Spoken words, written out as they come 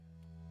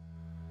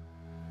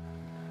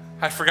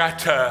I forgot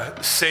to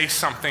say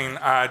something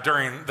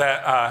during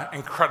that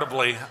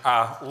incredibly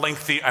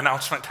lengthy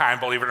announcement time,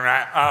 believe it or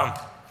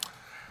not.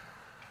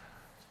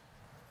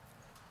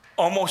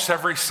 Almost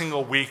every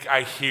single week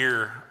I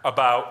hear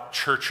about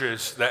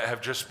churches that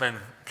have just been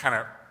kind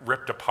of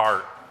ripped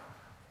apart,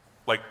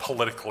 like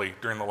politically,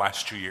 during the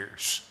last 2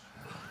 years.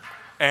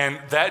 And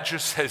that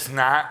just has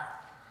not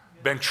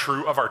been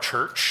true of our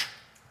church,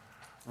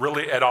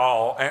 really at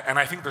all. And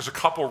I think there's a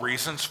couple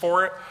reasons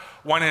for it.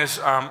 One is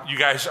you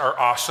guys are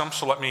awesome,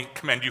 so let me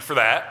commend you for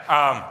that.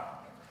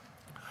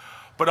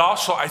 But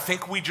also, I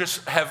think we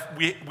just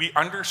we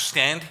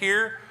understand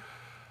here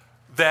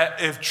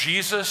that if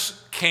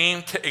Jesus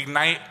came to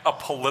ignite a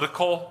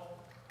political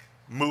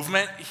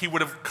movement, he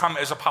would have come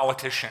as a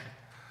politician.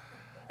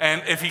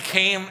 And if he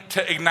came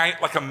to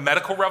ignite like a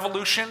medical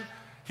revolution,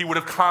 he would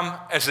have come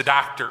as a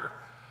doctor.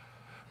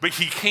 But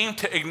he came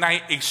to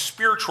ignite a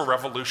spiritual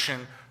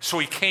revolution, so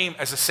he came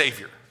as a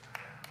savior,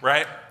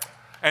 right?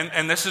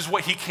 And this is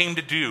what he came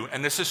to do,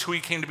 and this is who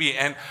he came to be.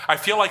 And I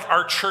feel like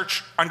our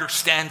church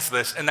understands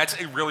this, and that's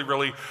a really,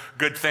 really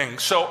good thing.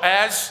 So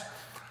as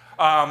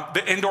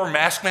the indoor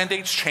mask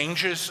mandates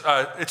changes,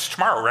 it's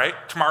tomorrow, right?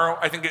 Tomorrow,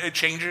 I think it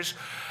changes.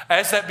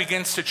 As that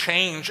begins to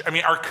change, I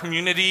mean, our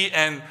community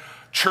and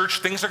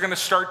church, things are going to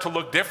start to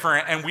look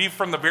different. And we've,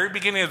 from the very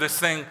beginning of this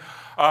thing,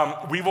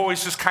 we've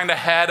always just kind of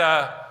had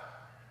a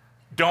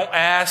don't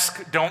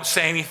ask, don't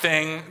say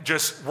anything,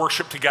 just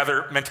worship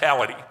together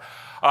mentality.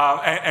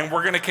 And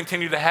we're going to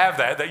continue to have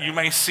that you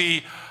may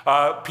see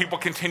people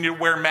continue to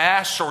wear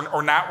masks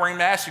or not wearing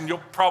masks, and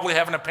you'll probably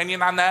have an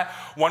opinion on that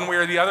one way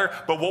or the other.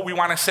 But what we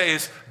want to say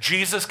is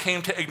Jesus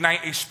came to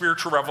ignite a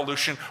spiritual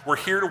revolution. We're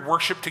here to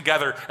worship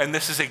together, and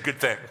this is a good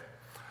thing.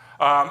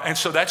 And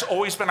so that's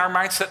always been our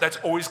mindset. That's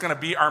always going to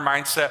be our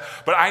mindset.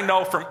 But I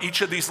know from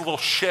each of these little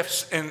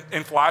shifts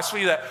in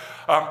philosophy that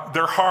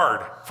they're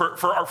hard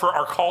for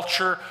our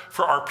culture,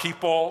 for our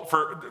people,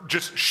 for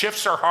just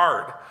shifts are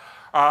hard.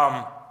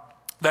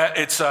 That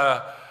it's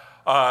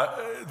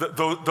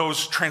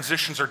those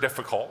transitions are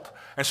difficult.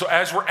 And so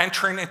as we're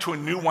entering into a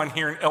new one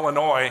here in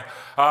Illinois,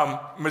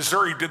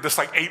 Missouri did this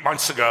like 8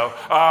 months ago.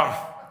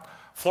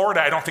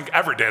 Florida, I don't think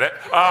ever did it.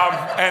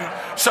 And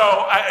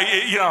so,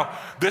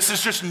 this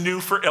is just new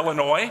for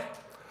Illinois.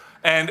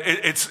 And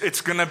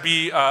it's going to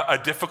be a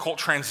difficult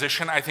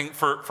transition, I think,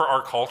 for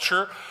our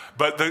culture.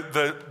 But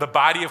the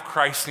body of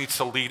Christ needs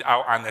to lead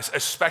out on this,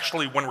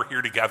 especially when we're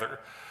here together,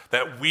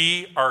 that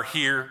we are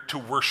here to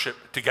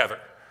worship together.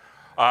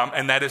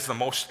 And that is the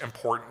most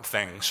important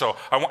thing. So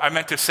I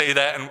meant to say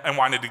that and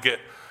wanted to get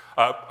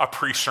a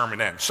pre-sermon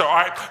in. So all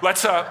right,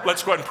 let's go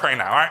ahead and pray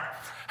now, all right?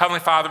 Heavenly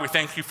Father, we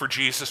thank you for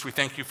Jesus. We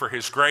thank you for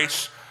his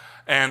grace.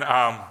 And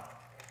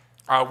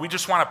we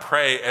just want to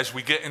pray as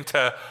we get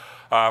into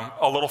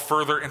a little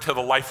further into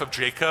the life of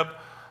Jacob.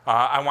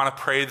 I want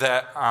to pray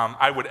that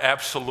I would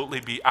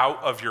absolutely be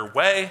out of your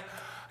way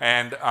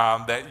and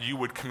that you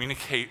would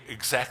communicate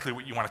exactly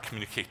what you want to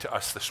communicate to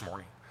us this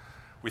morning.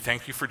 We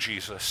thank you for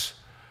Jesus.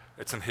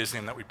 It's in his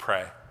name that we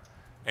pray.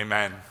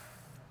 Amen.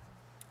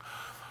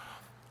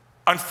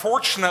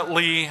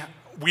 Unfortunately,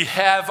 we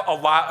have a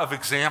lot of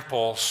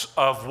examples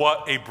of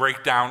what a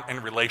breakdown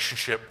in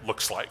relationship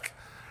looks like,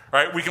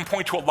 right? We can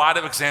point to a lot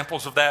of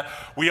examples of that.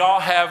 We all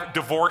have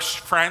divorced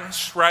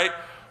friends, right?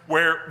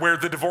 Where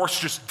the divorce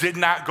just did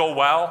not go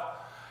well.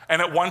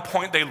 And at one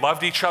point they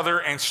loved each other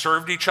and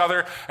served each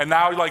other. And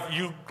now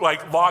you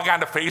log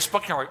onto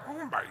Facebook and you're like,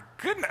 oh my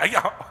goodness.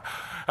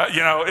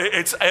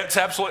 It's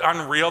absolutely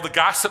unreal. The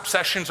gossip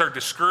sessions are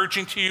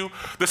discouraging to you.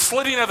 The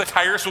slitting of the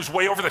tires was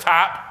way over the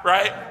top,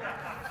 right?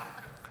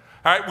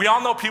 All right, we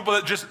all know people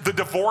that the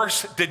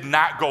divorce did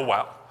not go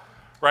well,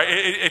 right?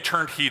 It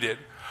turned heated.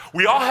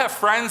 We all have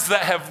friends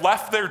that have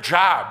left their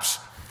jobs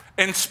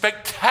in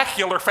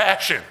spectacular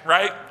fashion,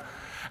 right?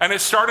 And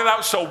it started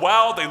out so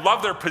well. They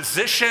loved their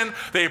position.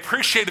 They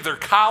appreciated their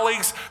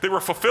colleagues. They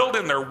were fulfilled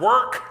in their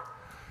work.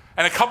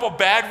 And a couple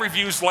bad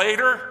reviews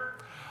later,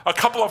 a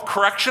couple of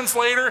corrections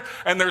later,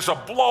 and there's a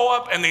blow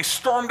up and they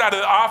stormed out of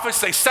the office.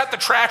 They set the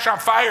trash on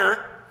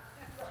fire.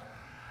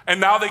 And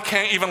now they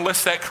can't even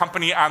list that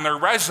company on their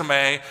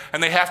resume,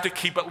 and they have to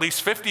keep at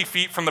least 50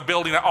 feet from the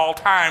building at all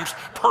times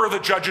per the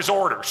judge's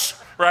orders,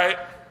 right?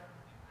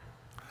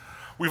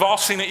 We've all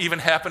seen it even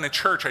happen in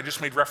church. I just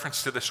made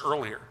reference to this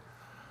earlier,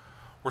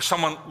 where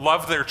someone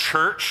loved their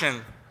church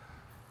and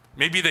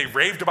maybe they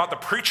raved about the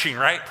preaching,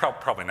 right?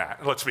 Probably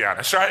not, let's be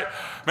honest, right?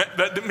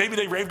 Maybe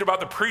they raved about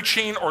the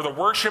preaching or the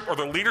worship or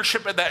the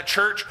leadership at that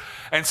church,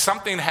 and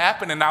something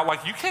happened, and now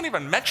you can't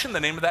even mention the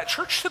name of that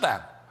church to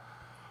them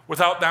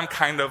without them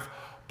kind of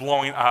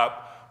blowing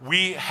up.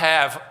 We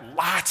have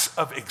lots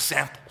of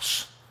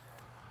examples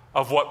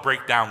of what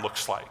breakdown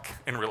looks like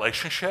in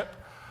relationship.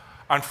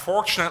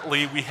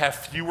 Unfortunately, we have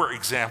fewer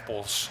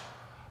examples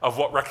of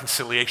what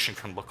reconciliation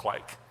can look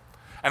like.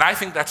 And I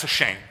think that's a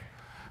shame.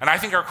 And I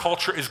think our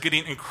culture is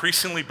getting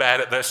increasingly bad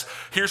at this.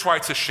 Here's why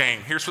it's a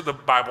shame. Here's what the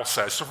Bible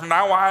says. So from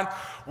now on,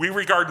 we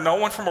regard no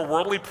one from a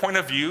worldly point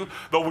of view.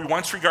 Though we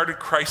once regarded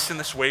Christ in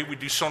this way, we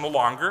do so no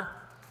longer.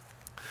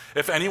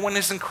 If anyone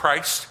is in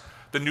Christ,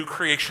 The new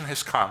creation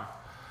has come.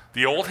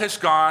 The old has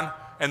gone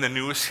and the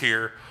new is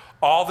here.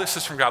 All this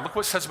is from God. Look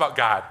what it says about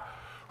God,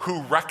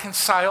 who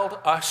reconciled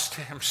us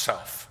to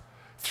himself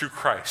through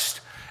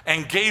Christ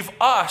and gave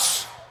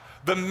us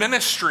the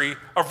ministry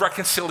of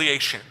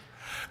reconciliation.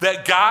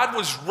 That God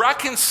was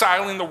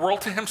reconciling the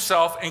world to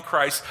himself in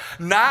Christ,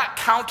 not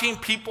counting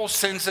people's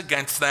sins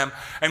against them,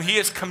 and he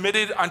has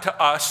committed unto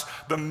us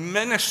the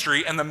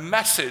ministry and the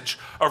message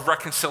of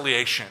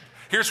reconciliation.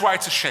 Here's why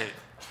it's a shame.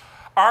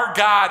 Our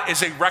God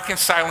is a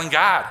reconciling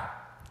God.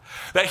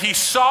 That he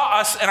saw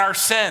us in our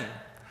sin,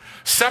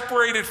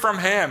 separated from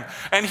him,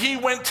 and he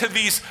went to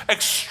these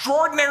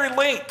extraordinary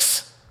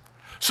lengths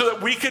so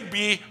that we could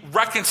be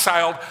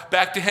reconciled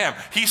back to him.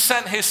 He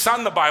sent his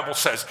son, the Bible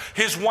says,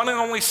 his one and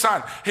only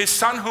son, his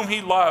son whom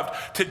he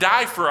loved, to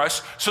die for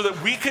us so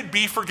that we could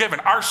be forgiven.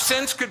 Our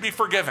sins could be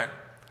forgiven.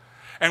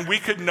 And we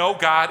could know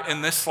God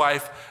in this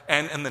life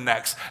and in the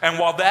next. And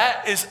while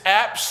that is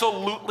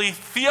absolutely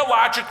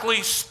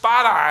theologically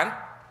spot on,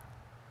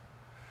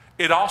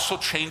 it also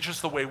changes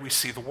the way we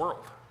see the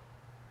world.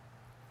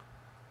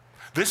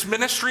 This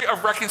ministry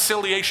of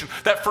reconciliation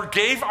that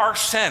forgave our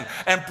sin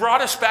and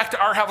brought us back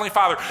to our Heavenly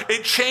Father,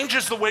 it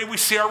changes the way we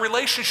see our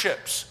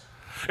relationships.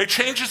 It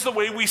changes the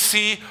way we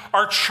see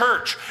our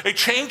church. It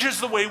changes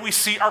the way we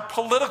see our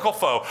political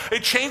foe.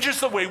 It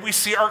changes the way we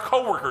see our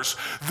coworkers.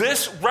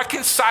 This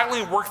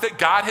reconciling work that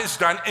God has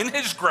done in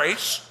his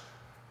grace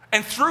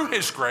and through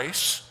his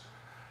grace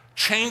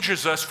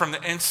changes us from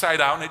the inside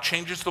out, and it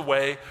changes the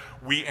way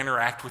we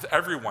interact with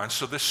everyone.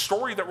 So this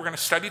story that we're going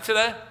to study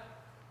today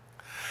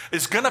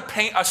is going to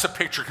paint us a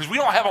picture, because we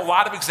don't have a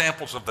lot of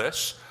examples of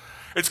this.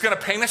 It's going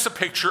to paint us a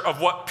picture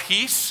of what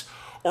peace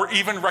or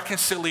even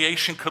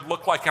reconciliation could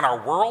look like in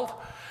our world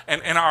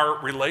and in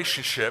our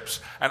relationships.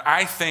 And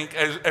I think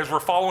as we're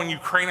following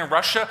Ukraine and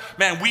Russia,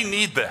 man, we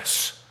need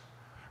this,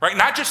 right?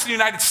 Not just the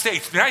United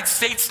States. The United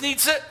States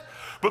needs it,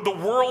 but the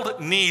world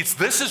needs.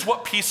 This is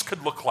what peace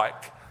could look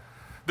like.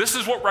 This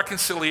is what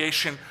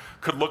reconciliation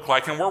could look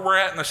like. And where we're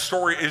at in the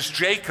story is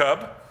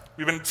Jacob.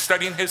 We've been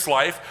studying his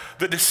life.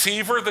 The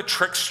deceiver, the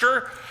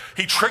trickster,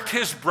 he tricked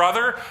his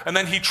brother, and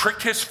then he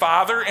tricked his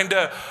father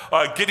into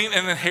getting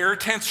an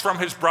inheritance from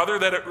his brother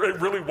that it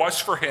really was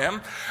for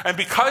him. And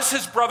because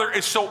his brother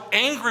is so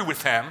angry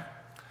with him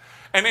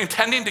and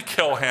intending to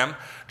kill him,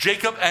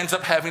 Jacob ends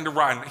up having to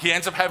run. He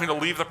ends up having to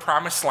leave the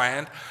promised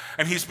land,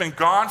 and he's been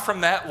gone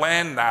from that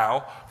land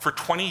now for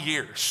 20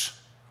 years.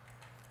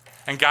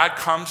 And God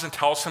comes and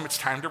tells him it's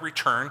time to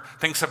return.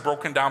 Things have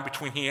broken down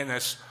between he and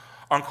his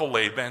uncle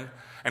Laban,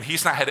 and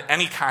he's not had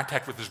any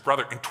contact with his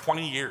brother in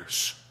 20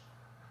 years.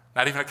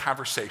 Not even a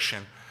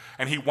conversation.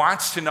 And he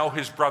wants to know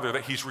his brother,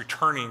 that he's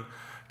returning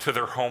to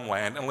their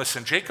homeland. And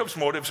listen, Jacob's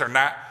motives are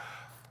not,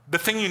 the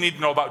thing you need to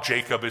know about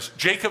Jacob is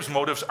Jacob's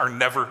motives are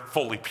never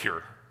fully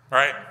pure,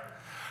 right?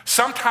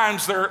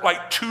 Sometimes they're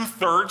like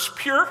 2/3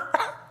 pure,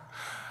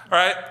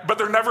 right? But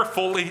they're never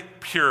fully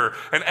pure.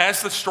 And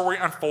as the story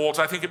unfolds,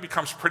 I think it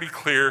becomes pretty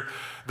clear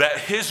that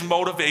his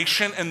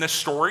motivation in this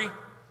story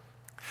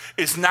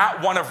is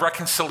not one of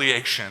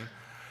reconciliation.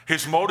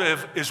 His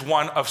motive is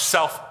one of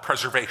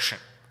self-preservation.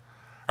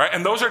 Right?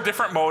 And those are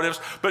different motives,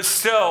 but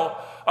still,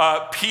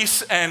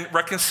 peace and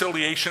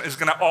reconciliation is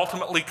going to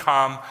ultimately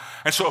come.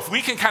 And so if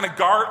we can kind of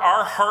guard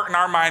our heart and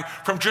our mind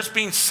from just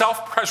being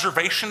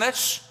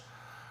self-preservationists,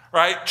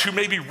 right, to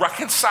maybe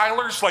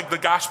reconcilers like the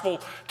gospel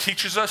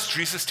teaches us,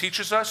 Jesus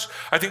teaches us,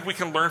 I think we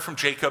can learn from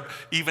Jacob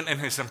even in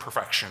his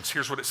imperfections.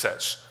 Here's what it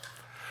says.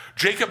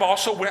 Jacob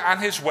also went on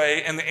his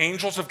way, and the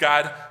angels of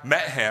God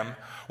met him.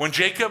 When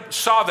Jacob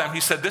saw them, he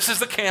said, "This is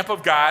the camp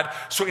of God."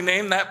 So he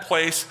named that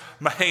place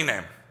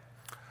Mahanaim.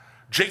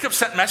 Jacob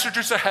sent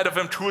messengers ahead of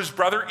him to his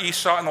brother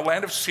Esau in the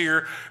land of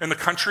Seir in the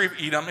country of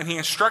Edom, and he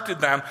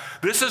instructed them,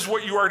 "This is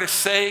what you are to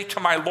say to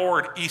my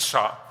lord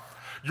Esau.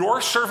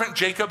 Your servant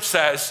Jacob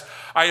says,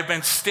 I have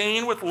been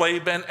staying with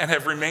Laban and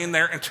have remained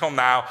there until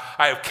now.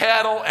 I have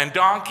cattle and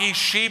donkeys,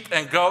 sheep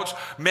and goats,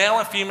 male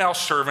and female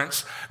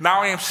servants.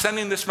 Now I am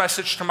sending this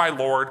message to my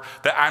Lord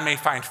that I may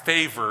find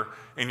favor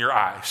in your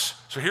eyes."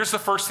 So here's the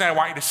first thing I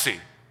want you to see.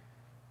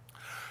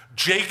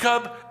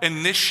 Jacob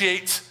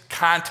initiates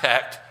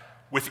contact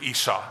with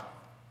Esau.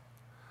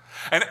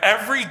 And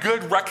every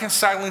good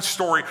reconciling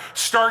story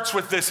starts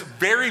with this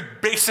very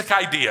basic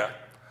idea.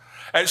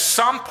 At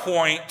some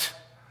point,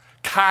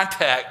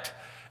 contact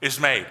is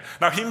made.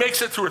 Now, he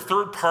makes it through a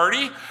third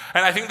party,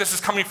 and I think this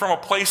is coming from a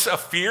place of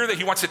fear that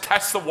he wants to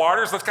test the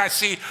waters. Let's kind of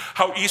see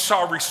how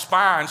Esau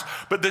responds.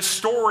 But this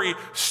story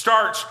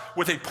starts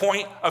with a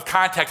point of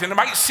contact, and it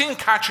might seem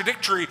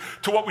contradictory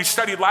to what we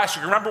studied last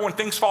week. Remember when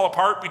things fall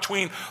apart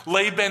between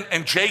Laban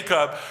and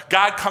Jacob,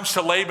 God comes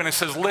to Laban and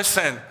says,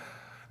 "Listen,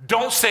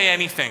 don't say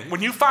anything.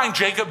 When you find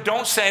Jacob,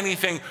 don't say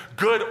anything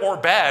good or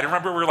bad."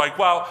 Remember, we're like,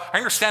 well, I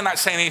understand not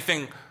saying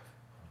anything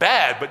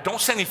bad, but don't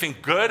say anything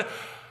good.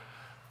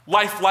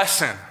 Life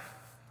lesson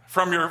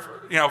from your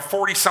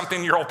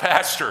 40-something-year-old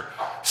pastor.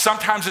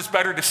 Sometimes it's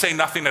better to say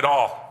nothing at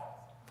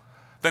all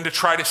than to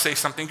try to say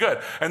something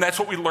good. And that's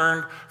what we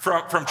learned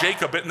from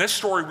Jacob. But in this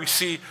story, we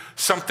see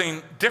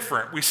something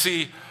different. We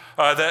see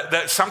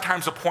that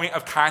sometimes a point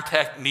of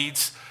contact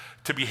needs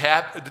to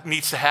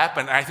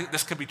happen. And I think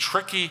this can be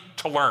tricky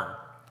to learn.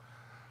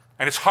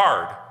 And it's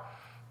hard.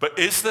 But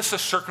is this a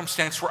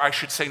circumstance where I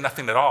should say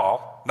nothing at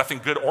all, nothing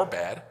good or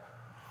bad?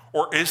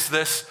 Or is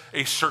this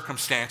a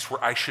circumstance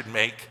where I should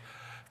make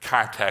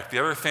contact? The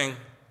other thing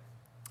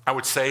I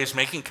would say is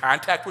making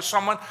contact with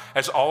someone,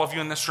 as all of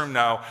you in this room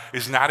know,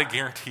 is not a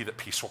guarantee that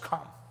peace will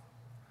come.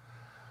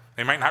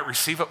 They might not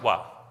receive it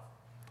well.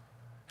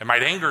 It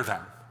might anger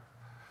them.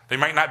 They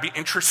might not be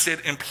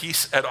interested in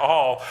peace at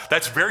all.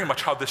 That's very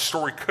much how this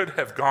story could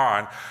have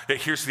gone.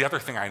 Yet here's the other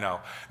thing I know.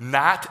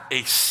 Not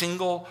a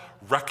single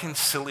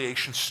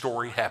reconciliation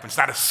story happens.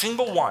 Not a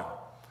single one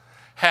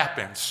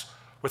happens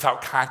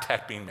without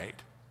contact being made.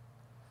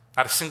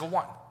 Not a single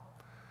one.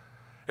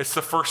 It's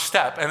the first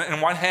step. And on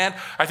one hand,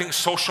 I think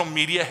social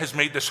media has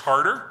made this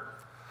harder,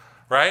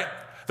 right?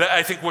 That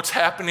I think what's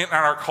happening in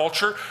our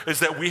culture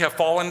is that we have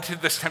fallen into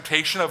this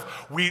temptation of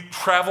we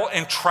travel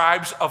in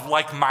tribes of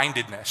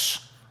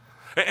like-mindedness.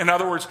 In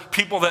other words,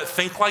 people that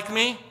think like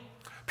me,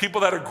 people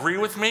that agree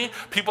with me,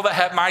 people that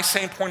have my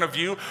same point of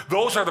view,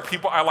 those are the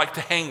people I like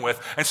to hang with.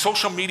 And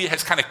social media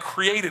has kind of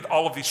created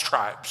all of these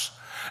tribes.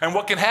 And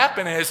what can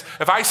happen is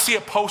if I see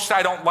a post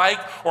I don't like,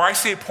 or I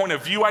see a point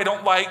of view I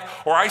don't like,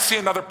 or I see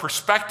another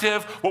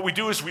perspective, what we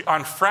do is we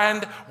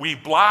unfriend, we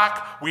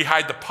block, we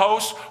hide the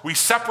post, we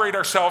separate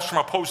ourselves from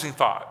opposing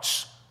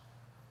thoughts.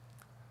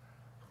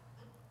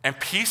 And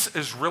peace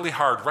is really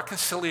hard.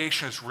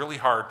 Reconciliation is really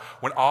hard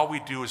when all we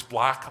do is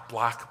block,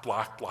 block,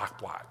 block, block,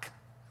 block.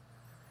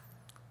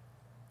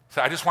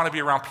 So I just want to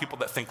be around people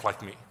that think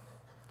like me.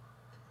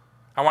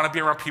 I want to be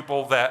around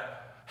people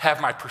that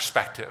have my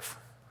perspective.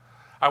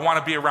 I want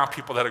to be around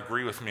people that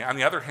agree with me. On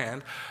the other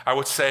hand, I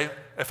would say,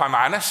 if I'm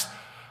honest,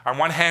 on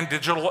one hand,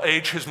 digital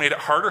age has made it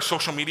harder.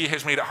 Social media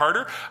has made it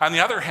harder. On the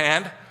other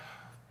hand,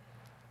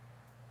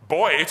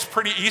 boy, it's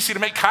pretty easy to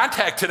make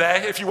contact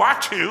today if you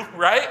want to,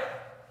 right?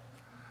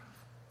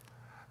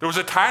 There was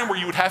a time where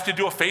you would have to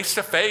do a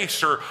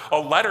face-to-face or a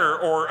letter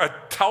or a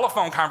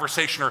telephone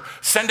conversation or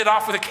send it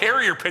off with a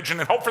carrier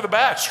pigeon and hope for the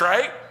best,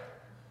 right?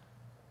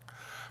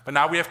 But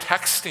now we have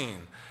texting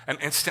and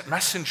instant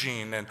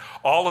messaging and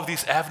all of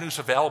these avenues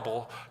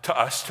available to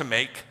us to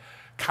make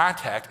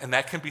contact, and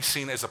that can be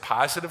seen as a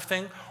positive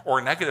thing or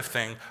a negative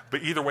thing,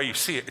 but either way you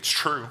see it, it's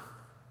true.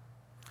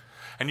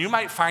 And you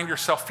might find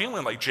yourself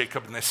feeling like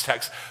Jacob in this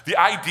text. The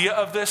idea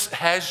of this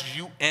has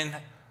you in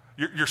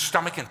your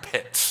stomach in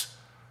pits.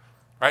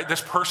 Right?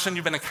 This person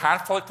you've been in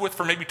conflict with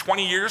for maybe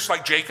 20 years,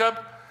 like Jacob,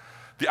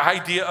 the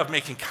idea of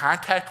making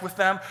contact with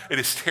them, it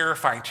is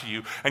terrifying to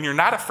you. And you're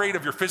not afraid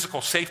of your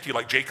physical safety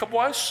like Jacob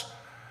was.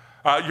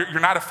 You're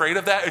not afraid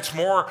of that. It's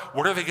more,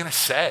 what are they going to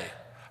say?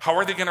 How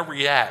are they going to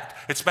react?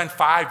 It's been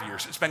 5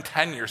 years. It's been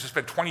 10 years. It's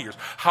been 20 years.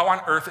 How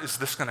on earth is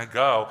this going to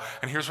go?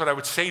 And here's what I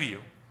would say to you.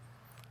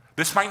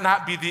 This might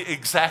not be the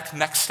exact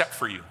next step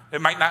for you.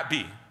 It might not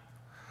be.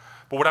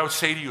 But what I would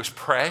say to you is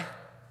pray,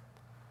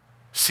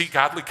 seek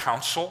godly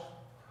counsel,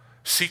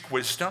 seek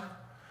wisdom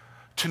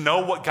to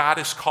know what God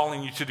is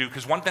calling you to do.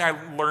 Because one thing I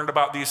learned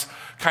about these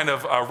kind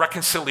of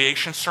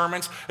reconciliation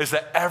sermons is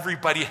that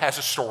everybody has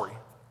a story.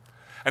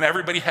 And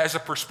everybody has a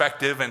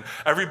perspective, and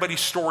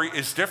everybody's story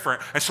is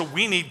different. And so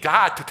we need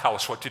God to tell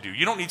us what to do.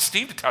 You don't need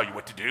Steve to tell you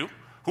what to do.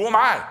 Who am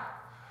I?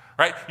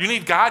 Right? You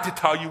need God to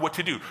tell you what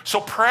to do.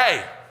 So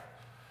pray.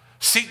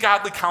 Seek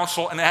godly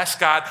counsel and ask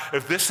God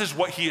if this is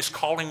what he is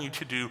calling you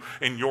to do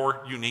in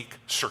your unique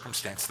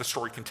circumstance. The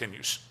story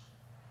continues.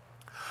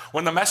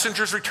 When the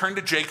messengers returned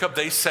to Jacob,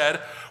 they said,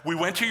 "We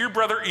went to your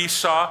brother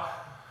Esau,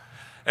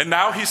 and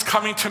now he's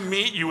coming to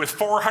meet you with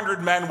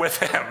 400 men with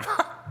him."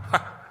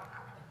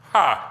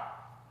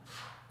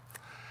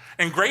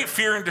 In great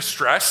fear and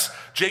distress,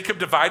 Jacob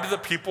divided the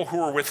people who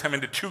were with him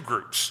into two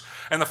groups,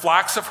 and the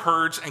flocks of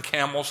herds and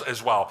camels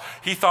as well.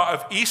 He thought,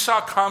 if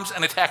Esau comes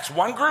and attacks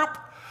one group,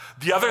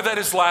 the other that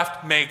is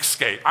left may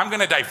escape. I'm going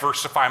to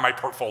diversify my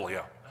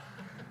portfolio.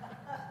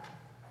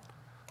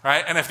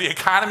 Right? And if the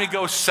economy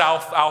goes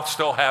south, I'll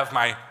still have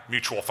my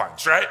mutual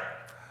funds, right?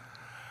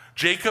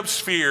 Jacob's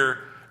fear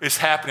is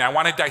happening. I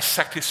want to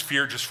dissect his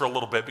fear just for a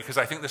little bit because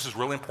I think this is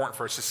really important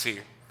for us to see.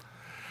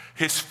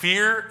 His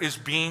fear is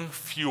being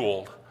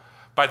fueled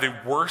by the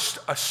worst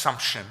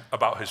assumption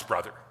about his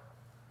brother.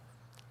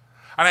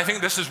 And I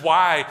think this is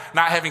why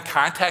not having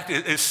contact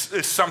is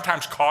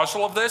sometimes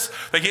causal of this,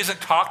 that he hasn't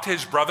talked to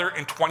his brother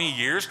in 20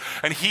 years,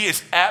 and he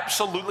is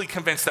absolutely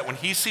convinced that when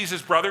he sees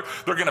his brother,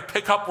 they're going to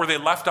pick up where they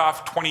left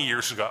off 20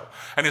 years ago.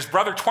 And his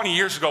brother 20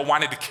 years ago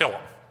wanted to kill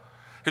him.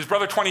 His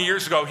brother 20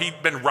 years ago,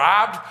 he'd been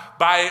robbed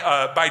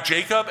by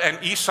Jacob,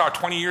 and Esau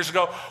 20 years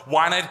ago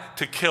wanted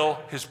to kill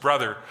his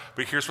brother.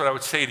 But here's what I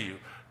would say to you.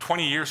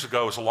 20 years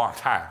ago is a long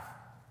time.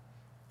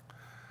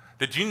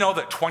 Did you know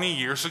that 20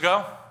 years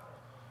ago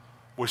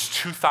was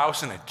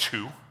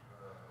 2002?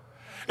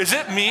 Is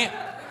it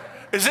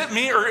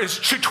me, or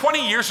should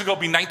 20 years ago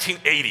be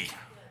 1980?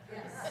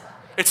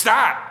 It's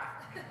not.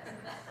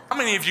 How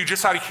many of you,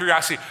 just out of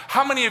curiosity,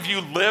 how many of you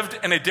lived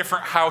in a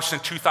different house in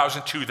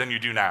 2002 than you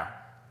do now?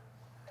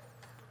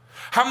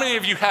 How many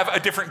of you have a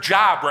different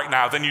job right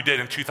now than you did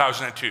in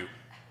 2002?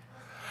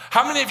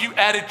 How many of you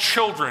added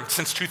children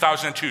since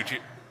 2002,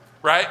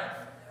 right?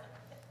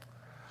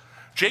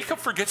 Jacob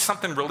forgets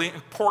something really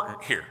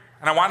important here,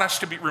 and I want us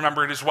to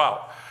remember it as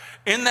well.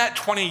 In that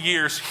 20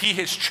 years, he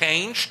has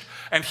changed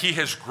and he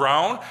has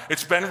grown.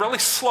 It's been really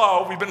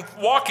slow. We've been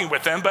walking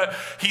with him, but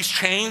he's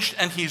changed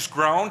and he's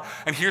grown,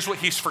 and here's what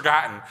he's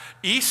forgotten.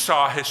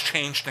 Esau has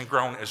changed and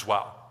grown as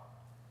well.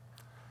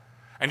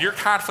 And your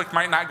conflict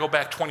might not go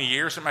back 20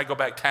 years. It might go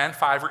back 10,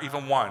 5, or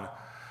even 1.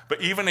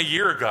 But even a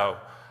year ago,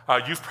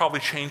 you've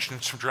probably changed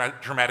in some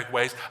dramatic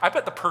ways. I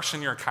bet the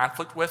person you're in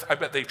conflict with, I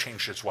bet they've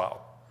changed as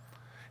well.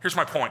 Here's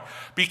my point.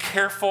 Be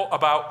careful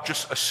about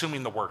just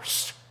assuming the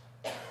worst.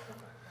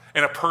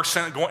 In a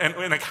person,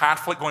 in a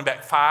conflict going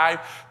back 5,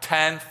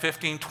 10,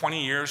 15,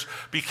 20 years,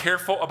 be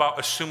careful about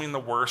assuming the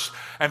worst,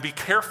 and be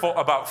careful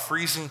about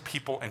freezing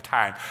people in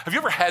time. Have you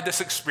ever had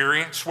this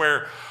experience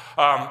where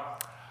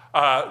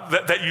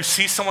that you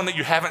see someone that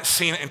you haven't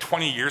seen in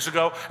 20 years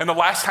ago, and the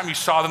last time you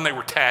saw them they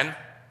were 10,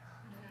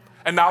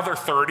 and now they're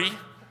 30,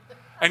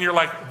 and you're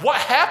like, what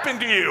happened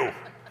to you?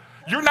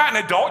 You're not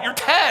an adult, you're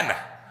 10,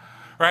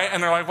 right?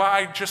 And they're like,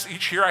 well,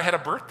 each year I had a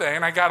birthday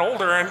and I got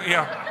older,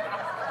 and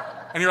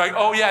and you're like,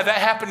 oh yeah, that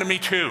happened to me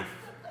too.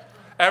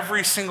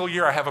 Every single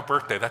year I have a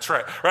birthday, that's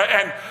right?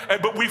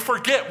 But we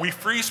forget, we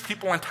freeze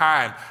people in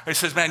time. And it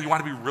says, man, you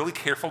want to be really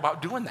careful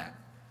about doing that.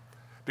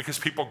 Because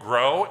people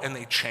grow and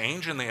they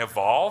change and they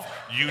evolve.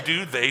 You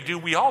do, they do,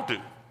 we all do.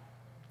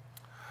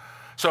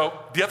 So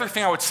the other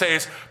thing I would say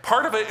is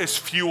part of it is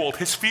fueled,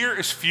 his fear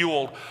is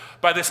fueled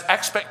by this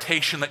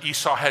expectation that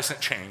Esau hasn't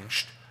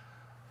changed.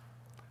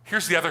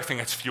 Here's the other thing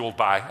it's fueled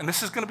by, and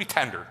this is going to be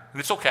tender, and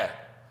it's okay.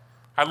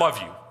 I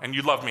love you, and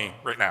you love me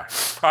right now.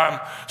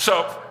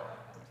 So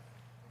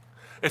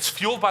it's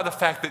fueled by the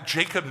fact that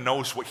Jacob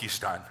knows what he's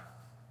done,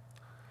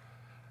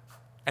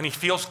 and he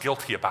feels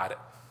guilty about it.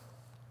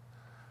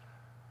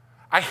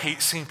 I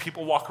hate seeing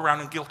people walk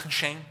around in guilt and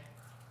shame.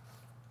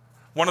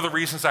 One of the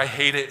reasons I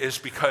hate it is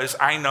because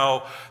I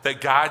know that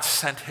God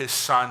sent his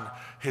son,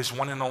 his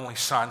one and only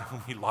son,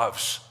 whom he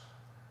loves,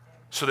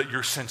 so that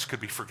your sins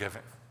could be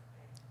forgiven.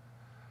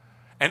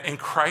 And in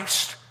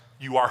Christ,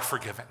 you are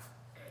forgiven.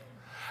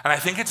 And I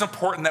think it's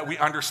important that we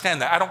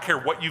understand that. I don't care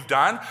what you've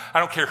done. I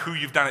don't care who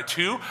you've done it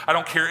to. I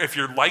don't care if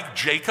you're like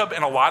Jacob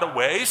in a lot of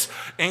ways.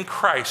 In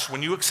Christ,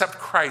 when you accept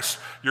Christ,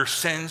 your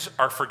sins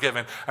are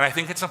forgiven. And I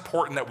think it's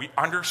important that we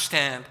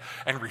understand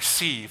and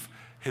receive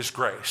his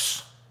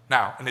grace.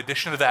 Now, in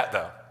addition to that,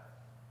 though,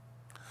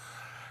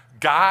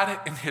 God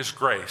in his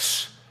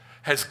grace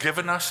has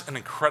given us an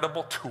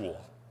incredible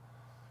tool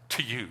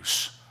to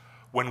use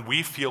when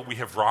we feel we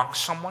have wronged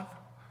someone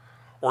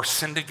or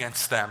sinned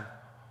against them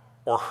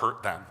or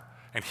hurt them.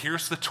 And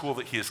here's the tool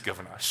that he has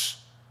given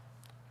us: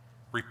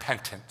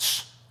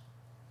 repentance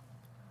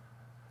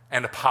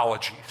and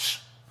apologies.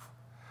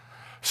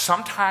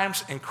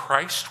 Sometimes in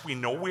Christ we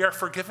know we are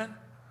forgiven,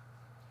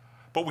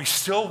 but we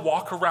still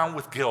walk around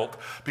with guilt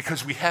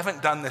because we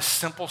haven't done this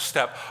simple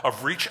step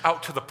of reach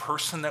out to the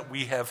person that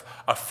we have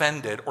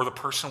offended or the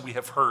person we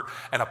have hurt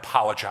and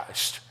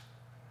apologized.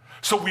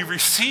 So we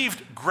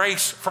received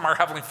grace from our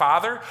Heavenly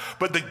Father,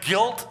 but the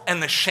guilt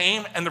and the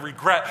shame and the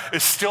regret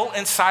is still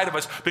inside of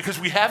us because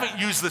we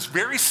haven't used this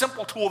very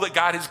simple tool that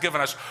God has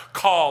given us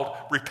called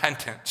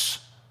repentance.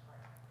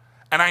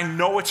 And I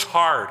know it's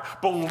hard.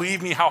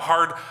 Believe me how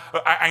hard,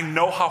 I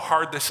know how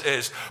hard this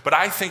is. But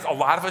I think a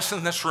lot of us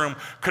in this room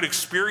could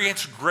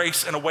experience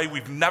grace in a way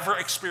we've never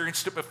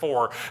experienced it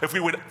before if we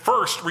would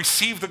first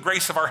receive the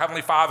grace of our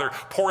Heavenly Father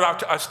poured out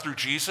to us through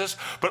Jesus,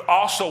 but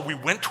also we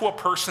went to a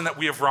person that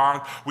we have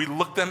wronged, we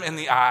looked them in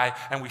the eye,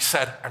 and we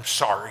said, I'm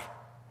sorry.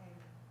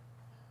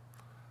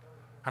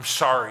 I'm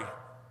sorry.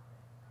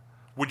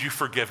 Would you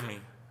forgive me?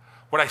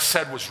 What I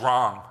said was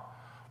wrong.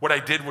 What I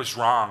did was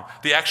wrong.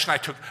 The action I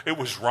took, it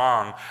was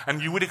wrong.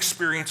 And you would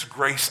experience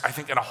grace, I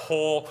think, in a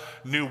whole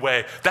new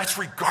way. That's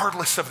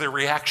regardless of their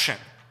reaction.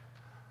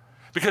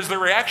 Because their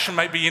reaction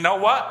might be, you know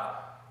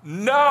what?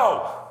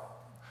 No.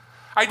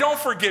 I don't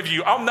forgive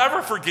you. I'll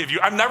never forgive you.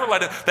 I've never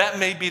let it. That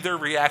may be their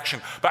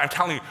reaction. But I'm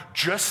telling you,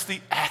 just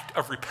the act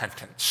of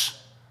repentance,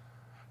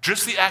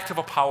 just the act of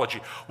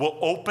apology will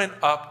open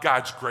up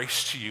God's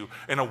grace to you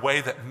in a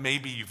way that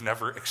maybe you've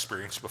never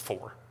experienced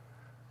before.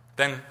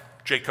 Then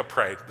Jacob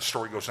prayed. The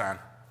story goes on.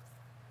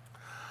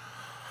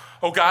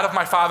 O God of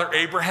my father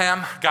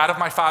Abraham, God of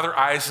my father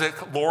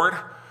Isaac, Lord,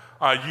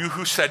 you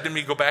who said to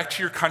me, go back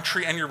to your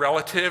country and your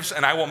relatives,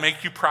 and I will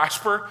make you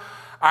prosper.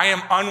 I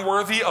am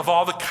unworthy of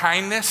all the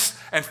kindness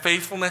and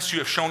faithfulness you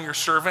have shown your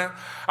servant.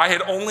 I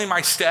had only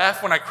my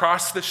staff when I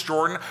crossed this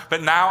Jordan,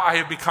 but now I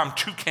have become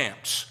 2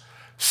 camps.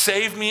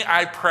 Save me,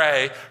 I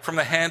pray, from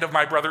the hand of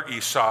my brother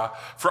Esau,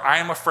 for I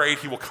am afraid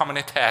he will come and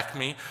attack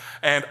me,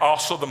 and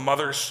also the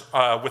mothers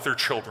with their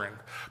children.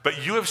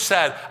 But you have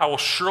said, I will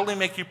surely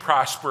make you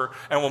prosper,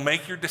 and will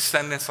make your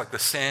descendants like the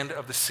sand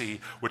of the sea,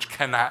 which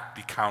cannot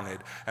be counted.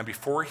 And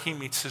before he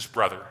meets his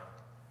brother,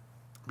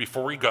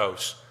 before he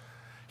goes,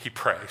 he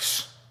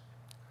prays.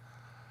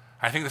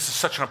 I think this is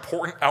such an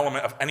important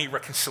element of any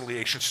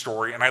reconciliation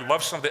story, and I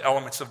love some of the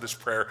elements of this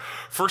prayer.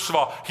 First of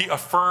all, he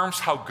affirms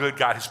how good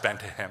God has been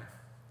to him.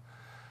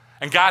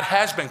 And God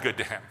has been good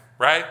to him,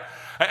 right?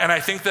 And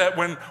I think that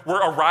when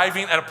we're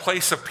arriving at a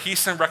place of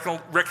peace and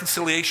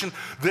reconciliation,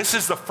 this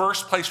is the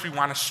first place we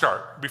want to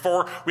start.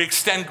 Before we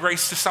extend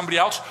grace to somebody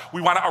else,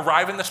 we want to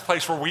arrive in this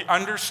place where we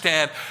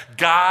understand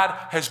God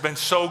has been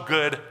so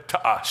good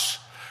to us.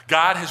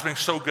 God has been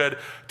so good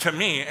to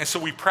me. And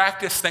so we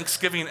practice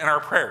thanksgiving in our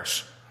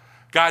prayers.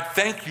 God,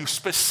 thank you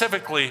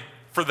specifically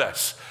for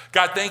this.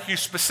 God, thank you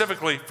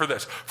specifically for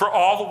this. For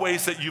all the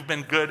ways that you've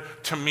been good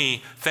to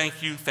me.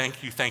 Thank you,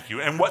 thank you, thank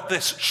you. And what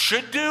this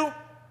should do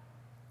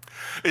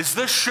is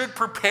this should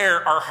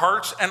prepare our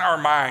hearts and our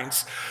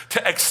minds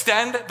to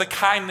extend the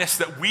kindness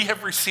that we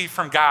have received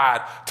from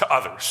God to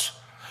others.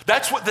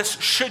 That's what this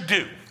should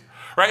do,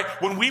 right?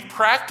 When we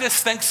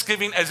practice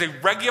thanksgiving as a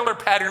regular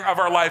pattern of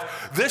our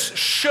life, this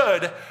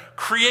should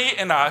create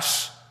in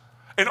us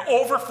an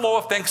overflow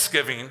of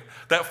thanksgiving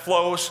that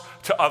flows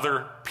to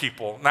other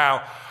people.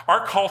 Now,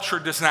 our culture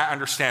does not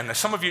understand this.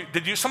 Some of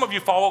you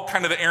follow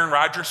kind of the Aaron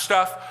Rodgers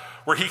stuff,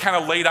 where he kind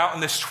of laid out in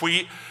this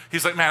tweet?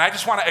 He's like, man, I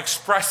just want to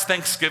express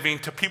thanksgiving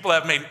to people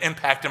that have made an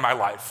impact in my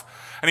life.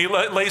 And he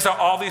lays out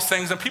all these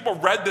things, and people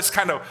read this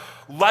kind of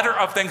letter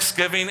of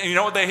thanksgiving, and you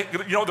know what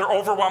their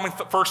overwhelming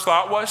first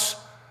thought was?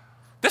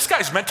 This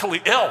guy's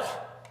mentally ill.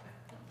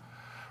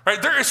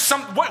 Right? There is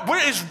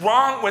what is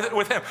wrong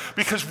with him?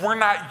 Because we're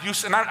not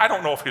used, and I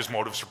don't know if his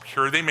motives are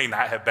pure. They may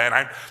not have been.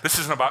 This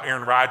isn't about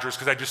Aaron Rodgers,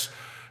 because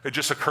it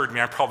just occurred to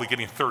me I'm probably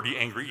getting 30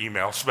 angry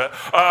emails.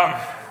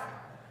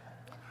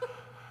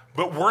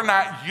 But we're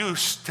not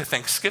used to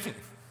Thanksgiving.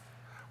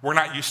 We're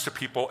not used to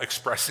people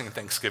expressing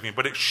Thanksgiving,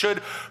 but it should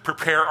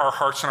prepare our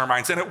hearts and our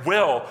minds, and it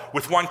will,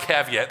 with one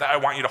caveat that I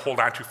want you to hold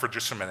on to for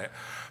just a minute.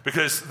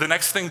 Because the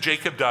next thing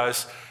Jacob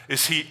does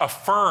is he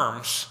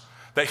affirms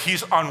that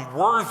he's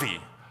unworthy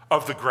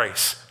of the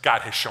grace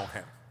God has shown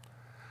him.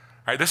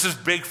 All right, this is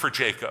big for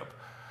Jacob,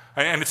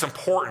 and it's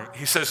important.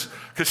 He says,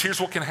 because here's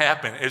what can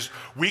happen, is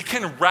we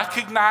can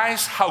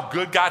recognize how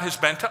good God has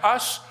been to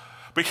us,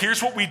 but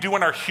here's what we do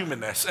in our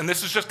humanness, and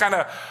this is just kind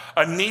of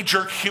a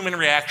knee-jerk human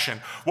reaction.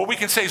 What we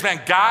can say is,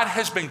 man, God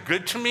has been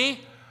good to me,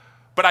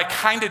 but I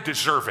kind of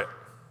deserve it.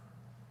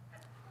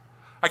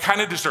 I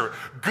kind of deserve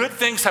it. Good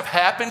things have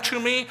happened to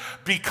me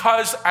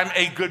because I'm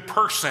a good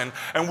person.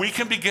 And we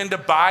can begin to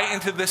buy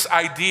into this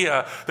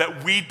idea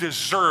that we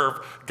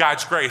deserve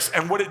God's grace.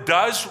 And what it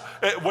does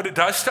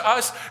to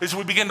us is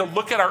we begin to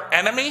look at our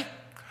enemy.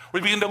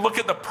 We begin to look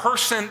at the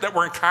person that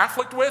we're in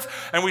conflict with,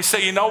 and we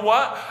say, you know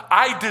what?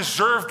 I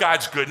deserve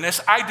God's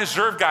goodness. I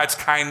deserve God's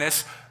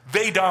kindness.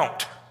 They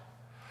don't.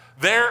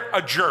 They're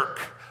a jerk.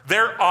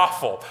 They're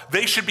awful.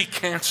 They should be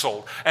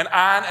canceled. And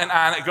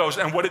on it goes.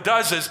 And what it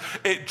does is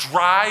it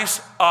dries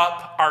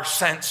up our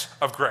sense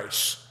of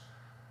grace.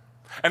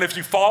 And if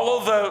you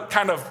follow the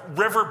kind of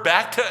river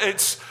back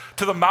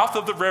to the mouth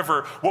of the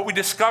river, what we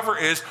discover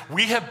is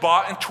we have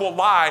bought into a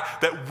lie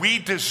that we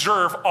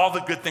deserve all the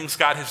good things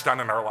God has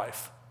done in our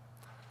life.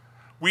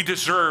 We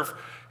deserve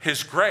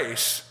his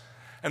grace,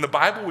 and the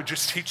Bible would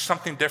just teach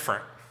something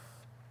different.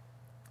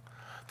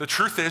 The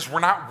truth is, we're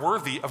not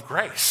worthy of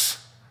grace.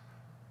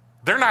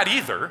 They're not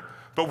either,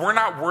 but we're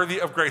not worthy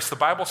of grace. The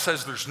Bible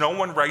says there's no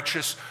one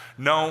righteous,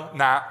 no,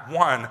 not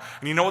one.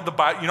 And you know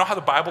how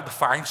the Bible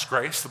defines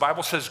grace? The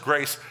Bible says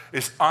grace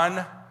is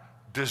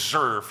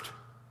undeserved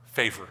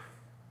favor.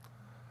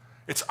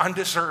 It's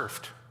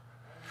undeserved.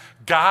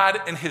 God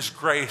in his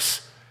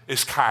grace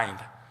is kind.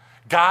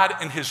 God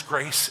in his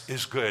grace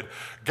is good.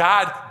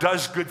 God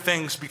does good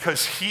things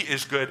because he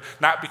is good,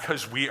 not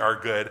because we are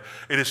good.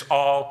 It is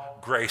all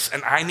grace.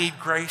 And I need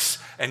grace,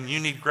 and you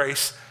need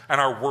grace,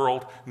 and our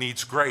world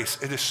needs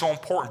grace. It is so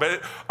important.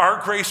 But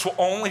our grace will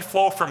only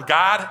flow from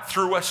God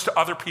through us to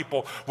other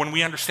people when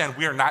we understand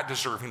we are not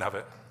deserving of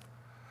it.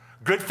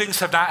 Good things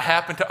have not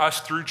happened to us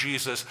through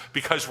Jesus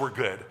because we're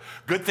good.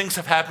 Good things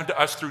have happened to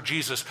us through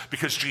Jesus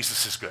because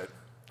Jesus is good.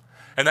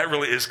 And that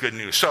really is good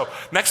news. So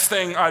next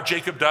thing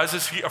Jacob does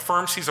is he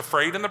affirms he's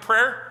afraid in the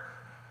prayer.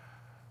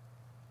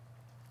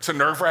 It's a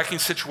nerve-wracking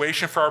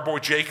situation for our boy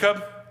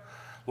Jacob.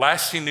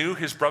 Last he knew,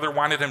 his brother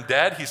wanted him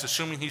dead. He's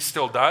assuming he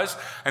still does.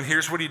 And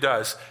here's what he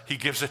does. He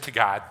gives it to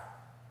God.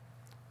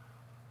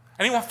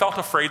 Anyone felt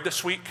afraid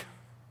this week?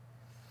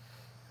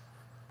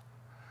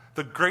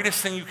 The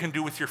greatest thing you can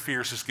do with your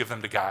fears is give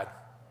them to God.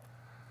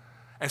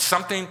 And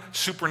something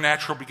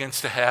supernatural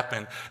begins to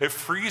happen. It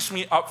frees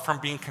me up from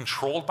being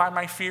controlled by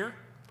my fear.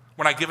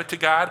 When I give it to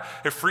God,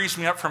 it frees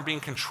me up from being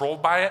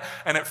controlled by it,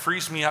 and it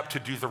frees me up to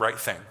do the right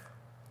thing.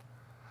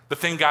 The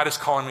thing God is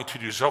calling me to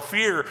do. So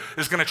fear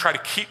is going to try to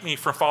keep me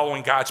from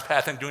following God's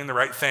path and doing the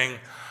right thing.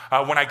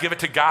 When I give it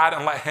to God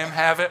and let him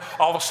have it,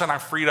 all of a sudden I'm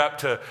freed up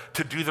to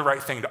do the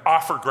right thing, to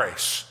offer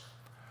grace,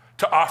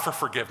 to offer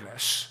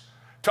forgiveness,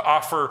 to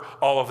offer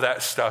all of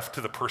that stuff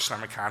to the person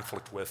I'm in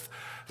conflict with.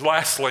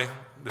 Lastly,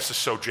 this is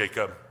so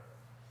Jacob.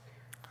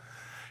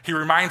 He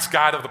reminds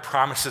God of the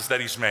promises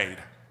that he's made.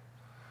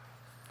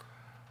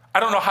 I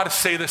don't know how to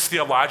say this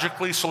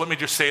theologically, so let me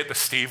just say it the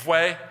Steve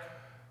way.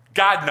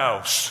 God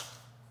knows.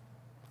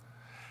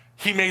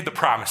 He made the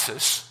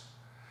promises.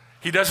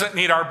 He doesn't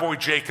need our boy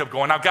Jacob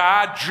going, now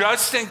God,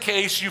 just in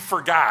case you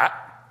forgot,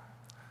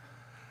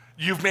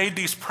 you've made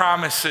these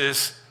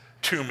promises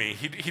to me.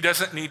 He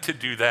doesn't need to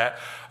do that.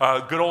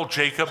 Good old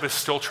Jacob is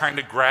still trying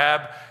to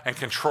grab and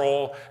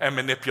control and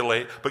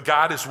manipulate, but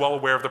God is well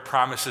aware of the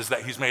promises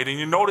that he's made. And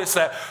you notice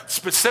that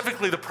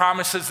specifically the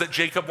promises that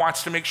Jacob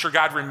wants to make sure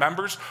God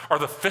remembers are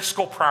the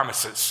fiscal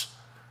promises.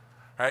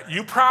 Right?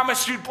 You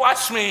promised you'd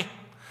bless me.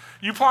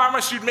 You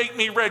promised you'd make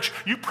me rich.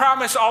 You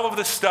promised all of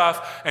this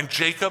stuff. And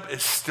Jacob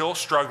is still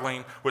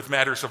struggling with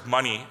matters of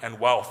money and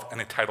wealth and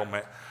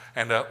entitlement.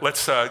 And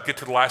let's get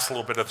to the last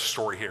little bit of the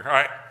story here. All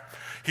right.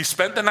 He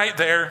spent the night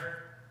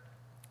there.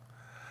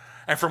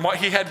 And from what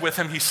he had with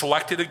him, he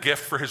selected a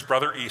gift for his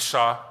brother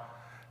Esau,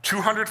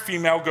 200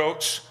 female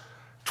goats,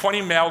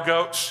 20 male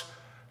goats,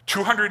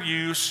 200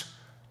 ewes,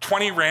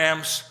 20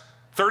 rams,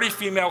 30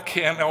 female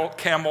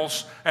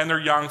camels and their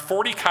young,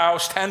 40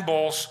 cows, 10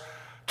 bulls,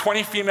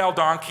 20 female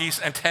donkeys,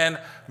 and 10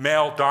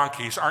 male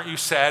donkeys. Aren't you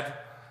sad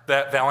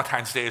that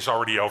Valentine's Day is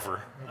already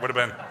over? Would have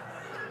been,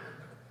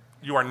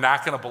 you are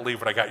not going to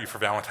believe what I got you for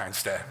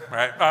Valentine's Day,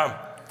 right?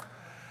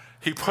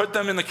 He put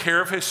them in the care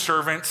of his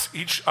servants,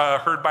 each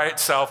herd by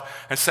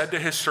itself, and said to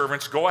his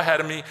servants, go ahead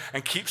of me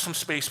and keep some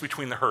space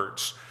between the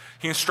herds.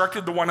 He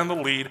instructed the one in the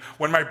lead,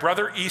 when my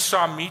brother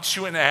Esau meets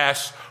you and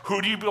asks,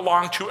 who do you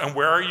belong to and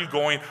where are you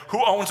going?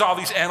 Who owns all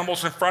these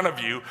animals in front of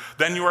you?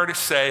 Then you are to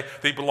say,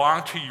 they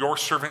belong to your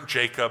servant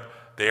Jacob.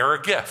 They are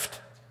a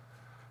gift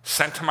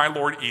sent to my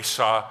lord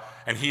Esau,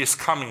 and he is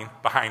coming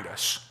behind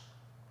us.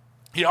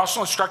 He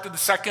also instructed the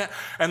second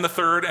and the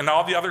third and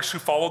all the others who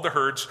followed the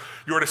herds,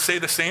 you are to say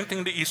the same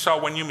thing to Esau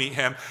when you meet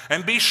him,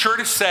 and be sure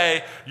to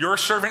say, your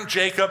servant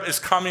Jacob is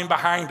coming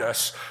behind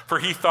us, for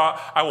he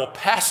thought, I will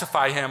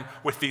pacify him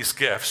with these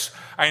gifts.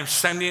 I am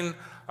sending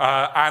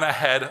on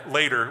ahead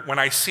later. When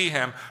I see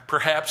him,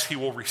 perhaps he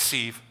will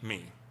receive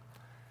me.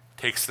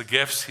 Takes the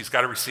gifts, he's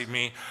got to receive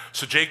me.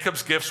 So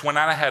Jacob's gifts went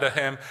on ahead of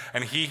him,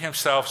 and he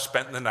himself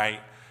spent the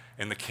night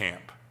in the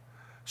camp.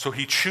 So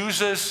he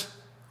chooses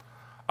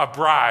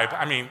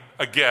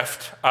a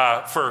gift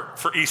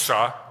for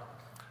Esau.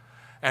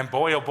 And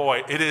boy, oh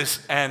boy, it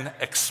is an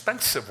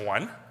expensive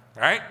one,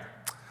 right?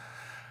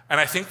 And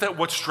I think that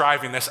what's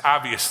driving this,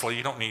 obviously,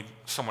 you don't need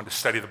someone to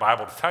study the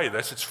Bible to tell you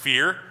this, it's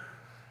fear,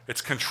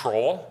 it's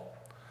control.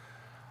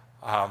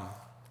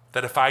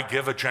 That if I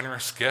give a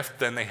generous gift,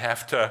 then they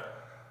have to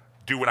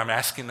do what I'm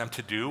asking them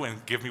to do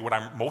and give me what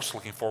I'm most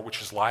looking for,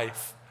 which is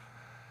life.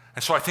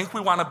 And so I think we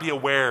want to be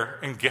aware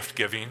in gift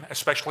giving,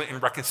 especially in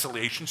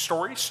reconciliation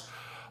stories,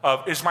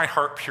 of, is my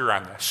heart pure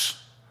on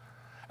this?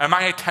 Am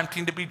I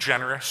attempting to be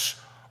generous,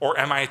 or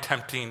am I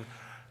attempting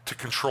to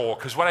control?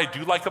 Because what I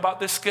do like about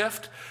this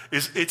gift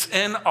is it's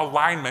in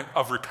alignment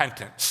of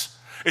repentance.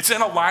 It's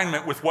in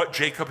alignment with what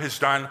Jacob has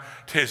done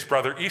to his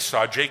brother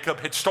Esau. Jacob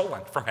had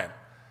stolen from him.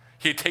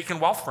 He had taken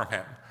wealth from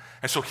him.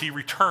 And so he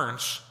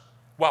returns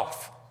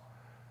wealth.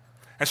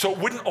 And so it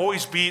wouldn't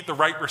always be the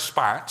right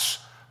response,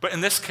 but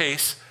in this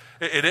case,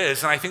 it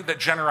is. And I think that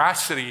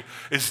generosity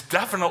is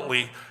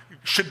definitely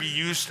should be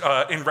used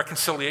in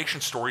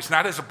reconciliation stories,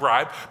 not as a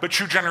bribe, but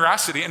true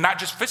generosity, and not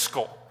just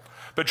fiscal,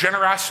 but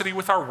generosity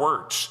with our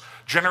words,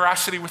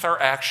 generosity with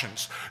our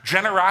actions.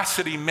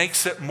 Generosity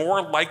makes it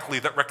more likely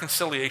that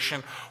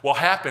reconciliation will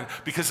happen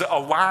because it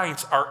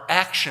aligns our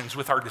actions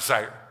with our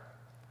desire.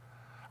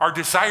 Our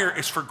desire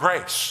is for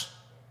grace,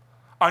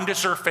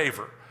 undeserved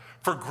favor,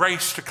 for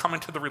grace to come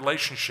into the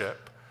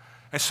relationship.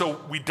 And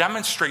so we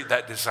demonstrate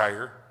that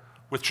desire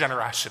with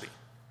generosity.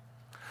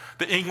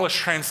 The English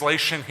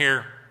translation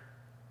here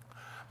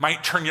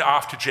might turn you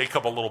off to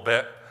Jacob a little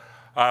bit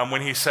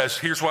when he says,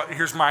 here's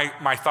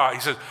my thought.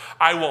 He says,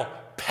 I will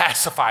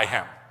pacify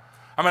him.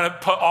 I'm going to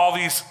put all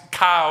these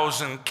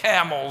cows and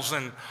camels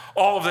and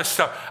all of this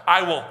stuff.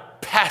 I will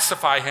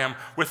pacify him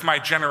with my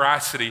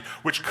generosity,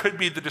 which could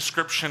be the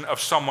description of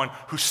someone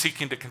who's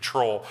seeking to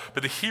control.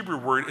 But the Hebrew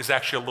word is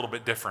actually a little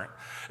bit different.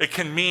 It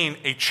can mean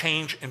a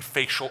change in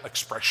facial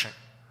expression.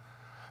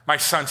 My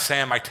son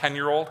Sam, my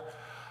 10-year-old,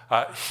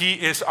 he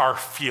is our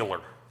feeler.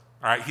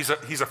 All right, he's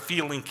a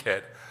feeling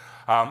kid.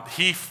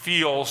 He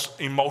feels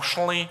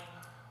emotionally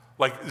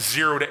like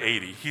 0 to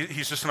 80.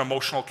 He's just an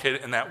emotional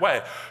kid in that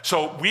way.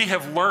 So we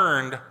have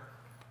learned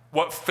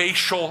what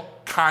facial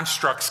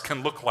constructs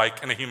can look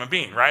like in a human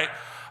being, right?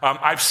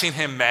 I've seen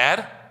him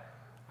mad.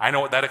 I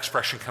know what that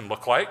expression can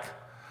look like.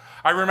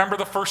 I remember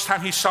the first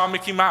time he saw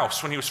Mickey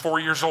Mouse when he was 4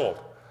 years old.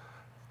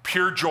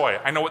 Pure joy.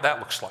 I know what that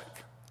looks like.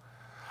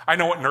 I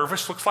know what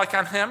nervous looks like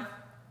on him.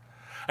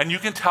 And you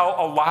can tell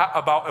a lot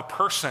about a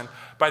person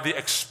by the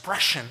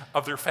expression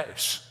of their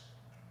face.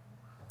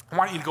 I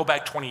want you to go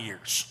back 20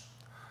 years.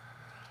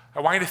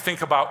 I want you to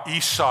think about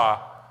Esau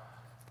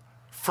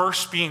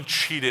first being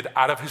cheated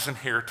out of his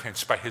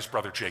inheritance by his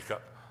brother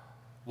Jacob.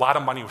 A lot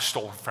of money was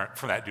stolen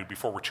from that dude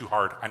before we're too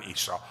hard on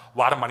Esau. A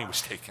lot of money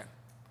was taken.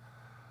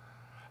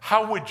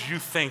 How would you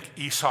think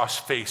Esau's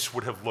face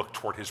would have looked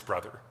toward his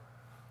brother?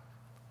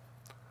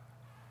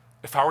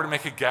 If I were to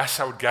make a guess,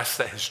 I would guess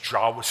that his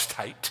jaw was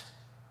tight.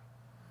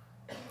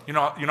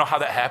 You know how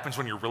that happens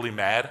when you're really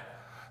mad?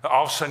 That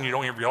all of a sudden you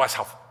don't even realize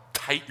how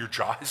tight your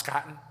jaw has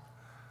gotten.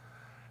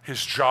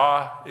 His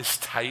jaw is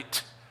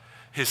tight.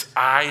 His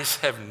eyes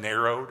have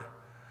narrowed.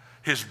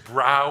 His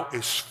brow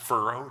is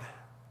furrowed.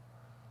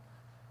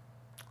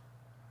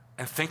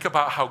 And think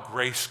about how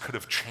grace could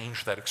have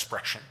changed that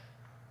expression.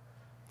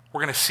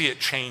 We're going to see it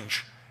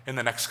change in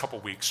the next couple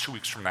weeks, 2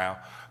 weeks from now.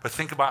 But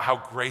think about how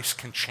grace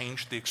can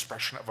change the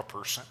expression of a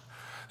person.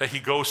 That he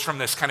goes from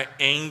this kind of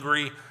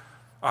angry,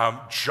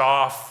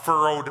 jaw,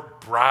 furrowed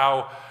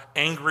brow,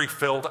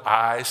 angry-filled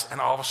eyes,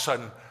 and all of a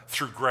sudden,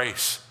 through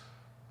grace,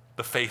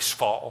 the face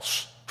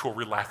falls to a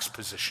relaxed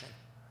position.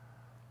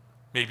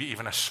 Maybe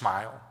even a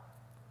smile.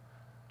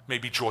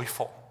 Maybe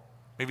joyful.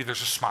 Maybe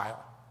there's a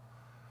smile.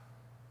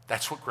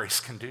 That's what grace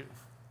can do.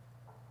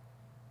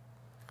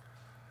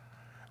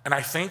 And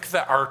I think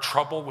that our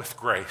trouble with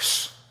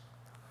grace,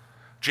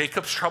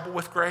 Jacob's trouble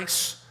with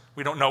grace,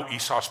 we don't know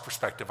Esau's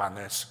perspective on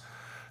this.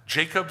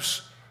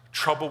 Jacob's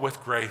trouble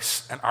with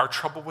grace and our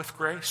trouble with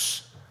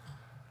grace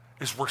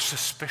is we're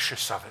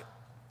suspicious of it.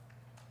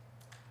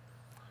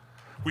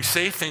 We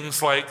say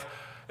things like,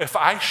 if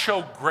I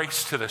show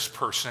grace to this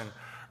person,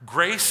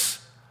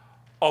 grace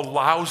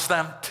allows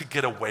them to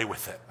get away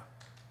with it.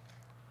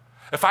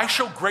 If I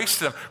show grace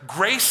to them,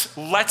 grace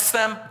lets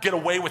them get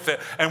away with it,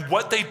 and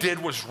what they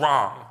did was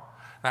wrong.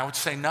 And I would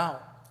say no.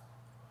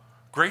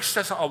 Grace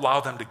doesn't allow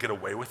them to get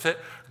away with it.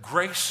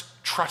 Grace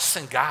trusts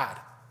in God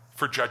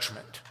for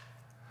judgment.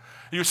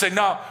 You would say,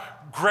 no,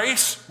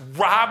 grace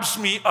robs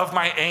me of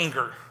my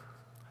anger.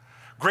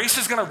 Grace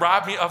is going to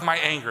rob me of my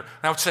anger.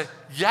 And I would say,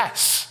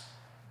 yes,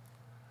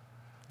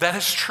 that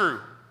is true.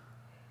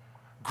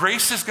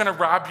 Grace is going to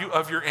rob you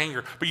of your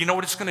anger. But you know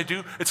what it's going to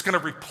do? It's going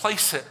to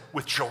replace it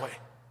with joy.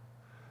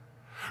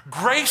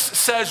 Grace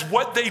says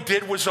what they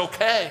did was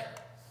okay.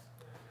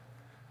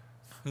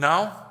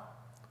 No,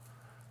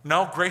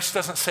 grace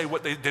doesn't say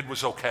what they did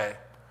was okay.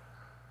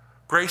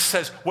 Grace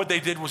says what they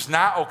did was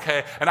not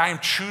okay, and I am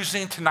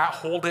choosing to not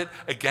hold it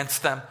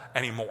against them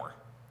anymore.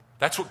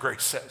 That's what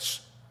grace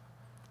says.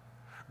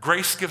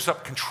 Grace gives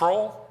up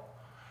control.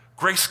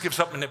 Grace gives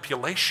up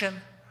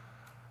manipulation.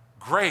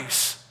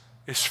 Grace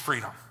is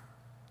freedom.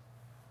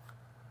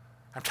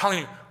 I'm telling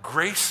you,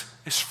 grace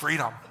is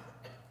freedom.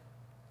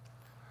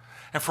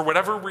 And for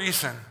whatever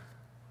reason,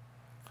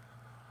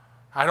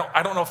 I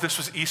don't know if this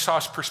was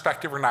Esau's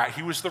perspective or not.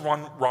 He was the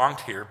one wronged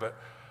here, but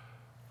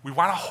we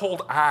want to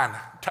hold on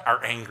to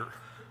our anger.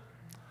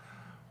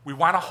 We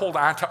want to hold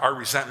on to our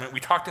resentment. We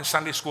talked in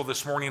Sunday school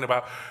this morning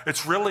about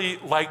it's really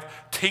like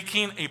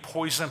taking a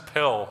poison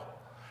pill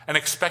and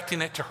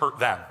expecting it to hurt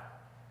them.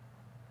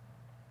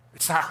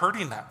 It's not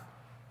hurting them.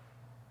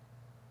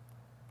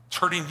 It's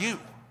hurting you.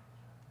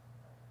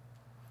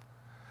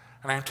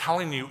 And I'm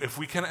telling you, if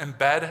we can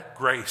embed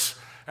grace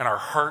in our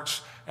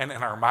hearts and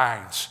in our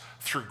minds,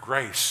 through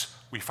grace,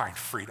 we find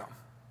freedom.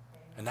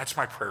 And that's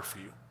my prayer for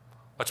you.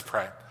 Let's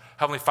pray.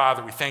 Heavenly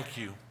Father, we thank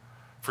you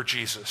for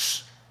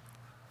Jesus.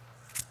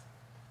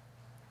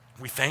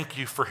 We thank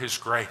you for his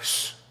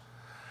grace.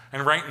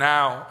 And right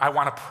now, I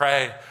want to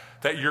pray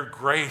that your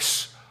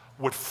grace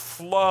would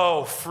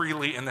flow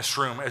freely in this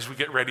room as we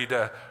get ready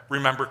to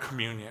remember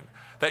communion.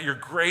 That your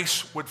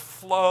grace would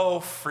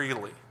flow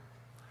freely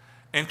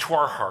into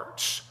our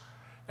hearts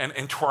and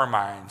into our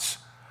minds.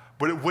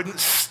 But it wouldn't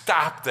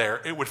stop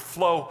there. It would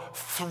flow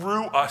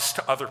through us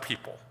to other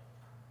people.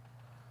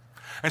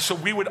 And so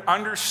we would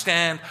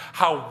understand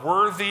how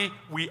worthy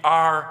we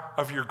are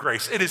of your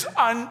grace. It is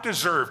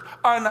undeserved,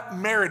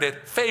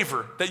 unmerited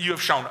favor that you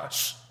have shown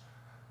us.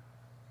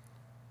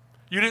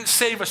 You didn't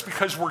save us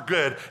because we're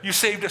good. You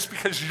saved us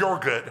because you're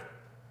good.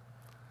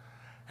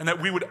 And that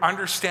we would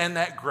understand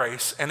that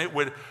grace, and it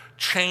would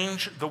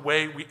change the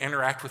way we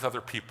interact with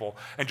other people,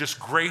 and just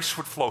grace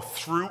would flow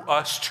through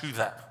us to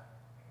them.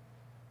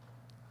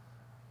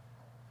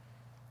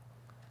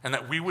 And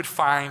that we would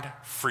find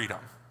freedom.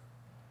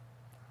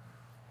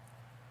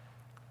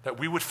 That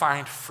we would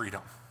find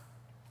freedom.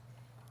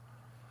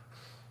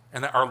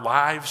 And that our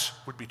lives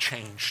would be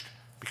changed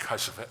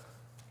because of it.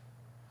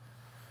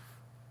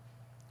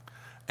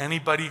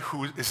 Anybody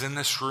who is in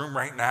this room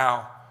right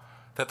now,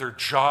 that their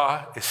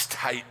jaw is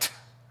tight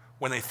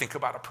when they think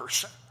about a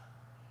person.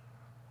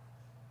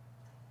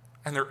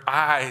 And their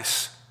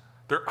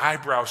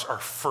eyebrows are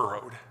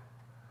furrowed.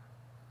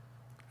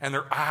 And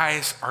their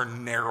eyes are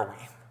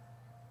narrowing.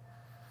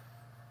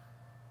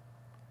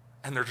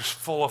 And they're just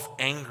full of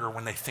anger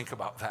when they think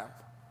about them.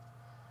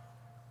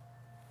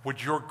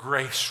 Would your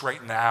grace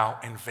right now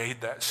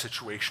invade that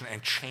situation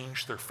and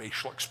change their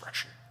facial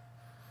expression?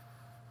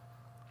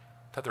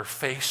 That their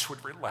face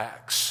would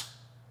relax.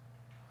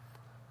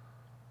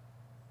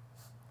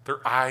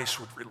 Their eyes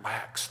would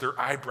relax. Their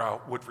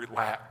eyebrow would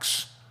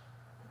relax.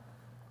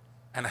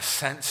 And a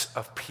sense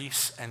of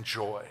peace and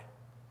joy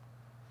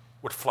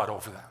would flood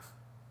over them.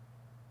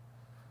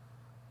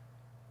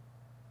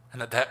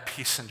 And that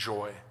peace and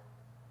joy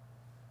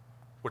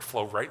would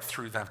flow right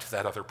through them to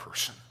that other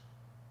person.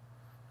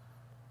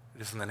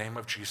 It is in the name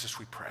of Jesus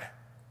we pray.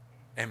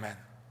 Amen.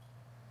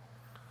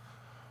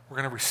 we're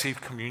going to receive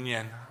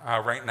communion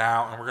right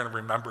now, and we're going to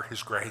remember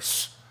his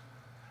grace.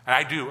 And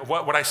I do.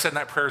 What I said in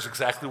that prayer is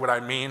exactly what I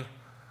mean,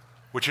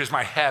 which is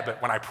my habit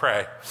when I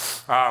pray.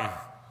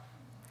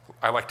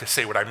 I like to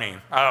say what I mean.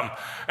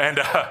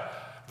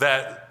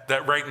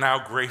 That right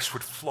now grace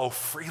would flow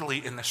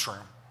freely in this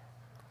room.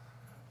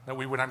 That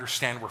we would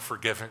understand we're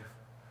forgiven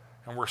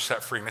and we're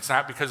set free. And it's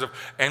not because of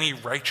any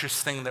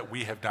righteous thing that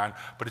we have done,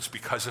 but it's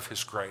because of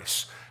his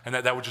grace. And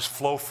that would just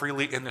flow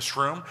freely in this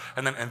room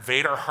and then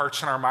invade our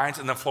hearts and our minds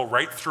and then flow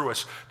right through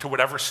us to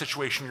whatever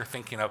situation you're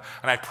thinking of.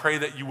 And I pray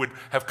that you would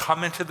have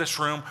come into this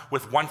room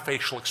with one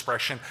facial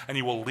expression and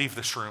you will leave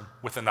this room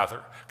with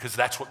another, because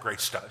that's what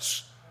grace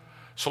does.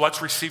 So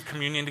let's receive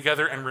communion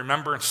together and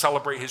remember and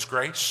celebrate his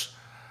grace.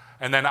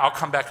 And then I'll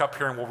come back up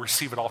here and we'll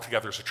receive it all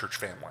together as a church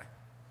family.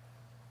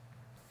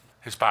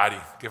 His body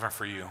given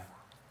for you.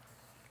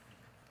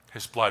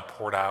 His blood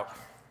poured out.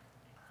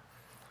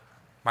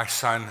 My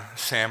son,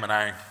 Sam, and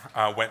I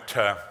went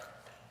to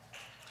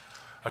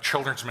a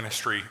children's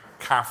ministry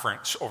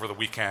conference over the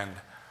weekend.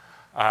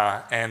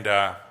 And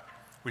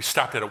we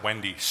stopped at a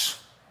Wendy's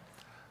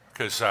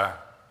because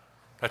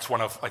that's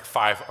one of like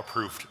 5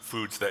 approved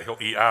foods that he'll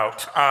eat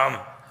out.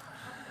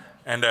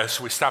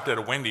 So we stopped at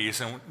a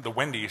Wendy's, and the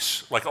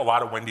Wendy's, like a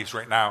lot of Wendy's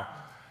right now,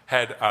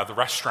 had the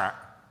restaurant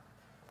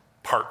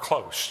part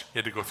closed. You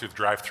had to go through the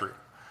drive-thru.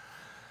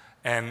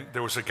 And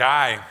there was a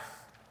guy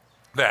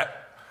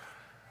that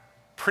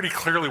pretty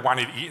clearly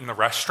wanted to eat in the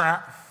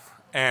restaurant,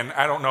 and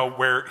I don't know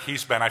where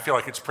he's been. I feel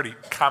like it's pretty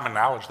common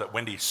knowledge that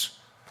Wendy's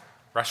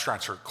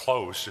restaurants are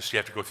closed, just you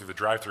have to go through the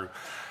drive-thru.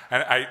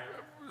 And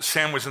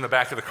Sam was in the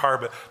back of the car,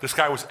 but this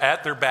guy was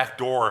at their back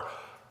door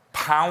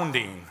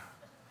pounding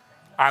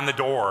on the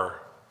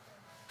door,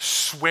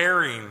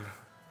 swearing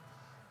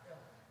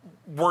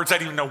words I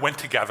didn't even know went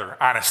together,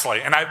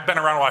 honestly. And I've been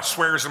around a lot of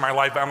swears in my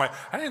life, but I'm like,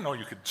 I didn't know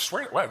you could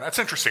swear. Well, that's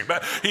interesting.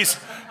 But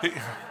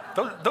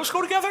those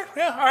go together?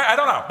 Yeah, all right, I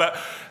don't know. But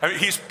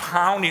he's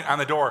pounding on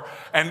the door.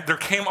 And there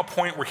came a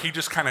point where he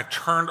just kind of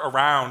turned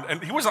around,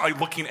 and he wasn't like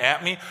looking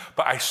at me,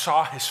 but I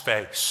saw his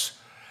face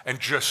and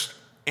just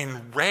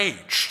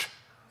enraged.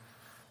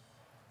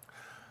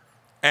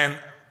 And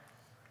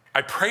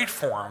I prayed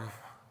for him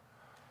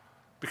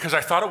because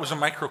I thought it was a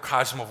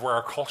microcosm of where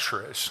our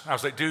culture is. I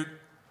was like, dude,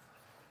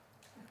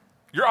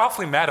 you're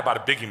awfully mad about a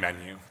Biggie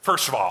menu,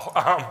 first of all.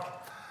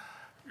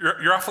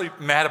 You're awfully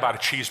mad about a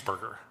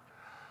cheeseburger.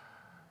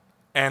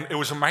 And it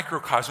was a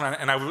microcosm,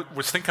 and I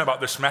was thinking about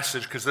this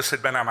message because this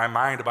had been on my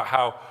mind about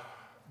how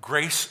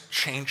grace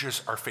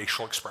changes our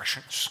facial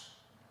expressions.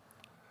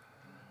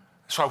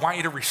 So I want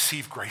you to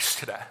receive grace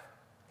today.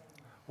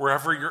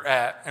 Wherever you're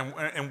at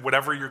and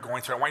whatever you're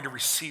going through, I want you to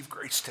receive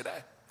grace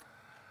today.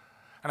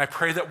 And I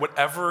pray that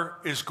whatever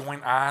is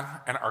going on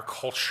in our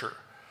culture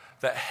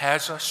that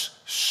has us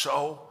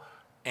so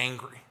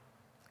angry,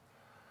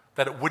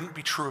 that it wouldn't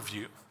be true of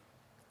you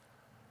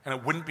and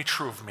it wouldn't be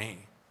true of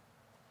me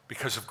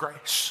because of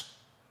grace.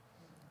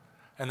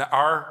 And that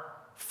our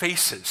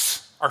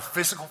faces, our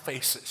physical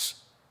faces,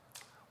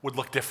 would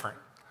look different.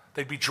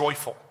 They'd be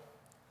joyful,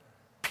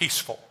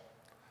 peaceful,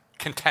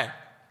 content.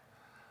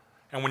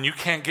 And when you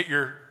can't get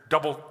your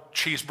double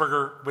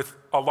cheeseburger with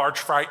a large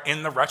fry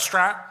in the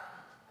restaurant,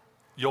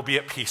 you'll be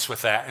at peace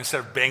with that instead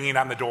of banging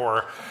on the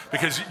door,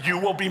 because you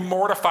will be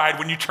mortified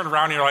when you turn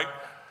around and you're like,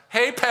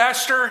 hey,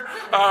 pastor.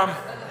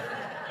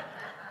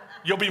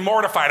 You'll be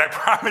mortified, I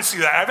promise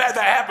you that. I've had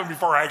that happen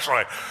before,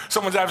 actually.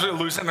 Someone's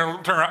absolutely loose and they'll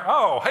turn around,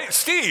 oh, hey,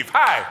 Steve,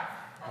 hi.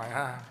 I'm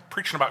like,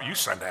 preaching about you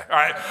Sunday, all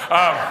right.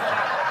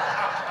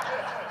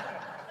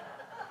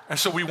 And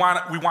so we want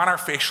our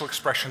facial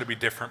expression to be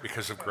different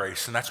because of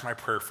grace, and that's my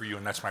prayer for you,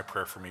 and that's my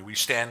prayer for me. Will you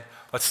stand?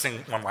 Let's sing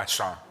one last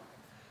song.